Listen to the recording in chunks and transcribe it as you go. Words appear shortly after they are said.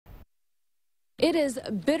It is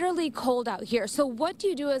bitterly cold out here. So what do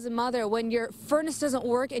you do as a mother when your furnace doesn't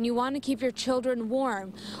work and you want to keep your children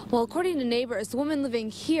warm? Well, according to neighbors, the woman living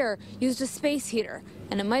here used a space heater,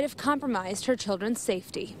 and it might have compromised her children's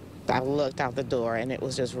safety. I looked out the door and it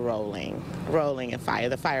was just rolling in fire.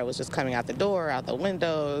 The fire was just coming out the door, out the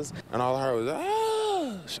windows. And all I heard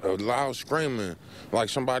was, a loud screaming, like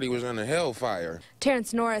somebody was in a hellfire.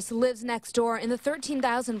 Terrence Norris lives next door in the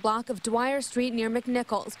 13,000 block of Dwyer Street near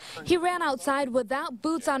McNichols. He ran outside without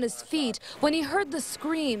boots on his feet when he heard the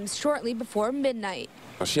screams shortly before midnight.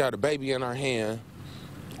 She had a baby in her hand.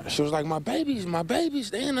 She was like, my babies,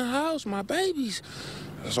 they in the house, my babies.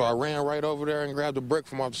 So I ran right over there and grabbed a brick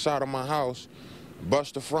from off the side of my house,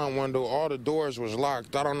 bust the front window. All the doors was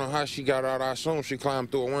locked. I don't know how she got out. I assume she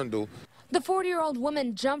climbed through a window. The 40-year-old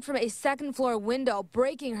woman jumped from a second-floor window,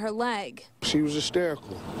 breaking her leg. She was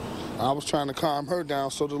hysterical. I was trying to calm her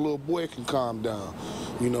down so the little boy can calm down.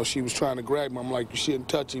 You know, she was trying to grab him. I'm like, you shouldn't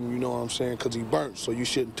touch him, you know what I'm saying, because he burnt, so you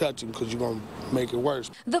shouldn't touch him because you're going to make it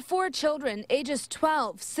worse. The 4 children, ages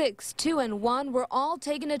 12, 6, 2, and 1, were all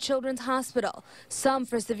taken to Children's Hospital, some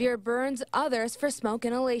for severe burns, others for smoke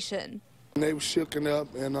inhalation. They were shooken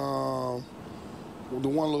up, and the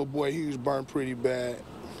one little boy, he was burnt pretty bad.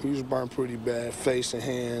 He was burned pretty bad, face and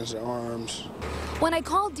hands and arms. When I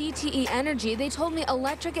called DTE Energy, they told me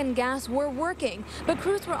electric and gas were working, but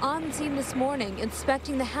crews were on scene this morning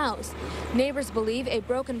inspecting the house. Neighbors believe a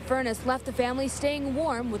broken furnace left the family staying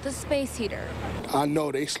warm with a space heater. I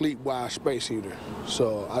know they sleep by a space heater,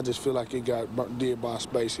 so I just feel like it got did by a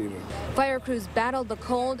space heater. Fire crews battled the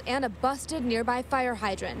cold and a busted nearby fire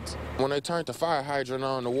hydrant. When they turned the fire hydrant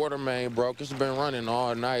on, the water main broke. It's been running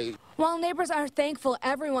all night. While neighbors are thankful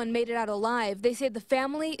everyone made it out alive, they say the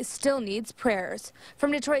family still needs prayers.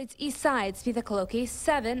 From Detroit's East Side, Smita Kaloki,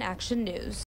 7 Action News.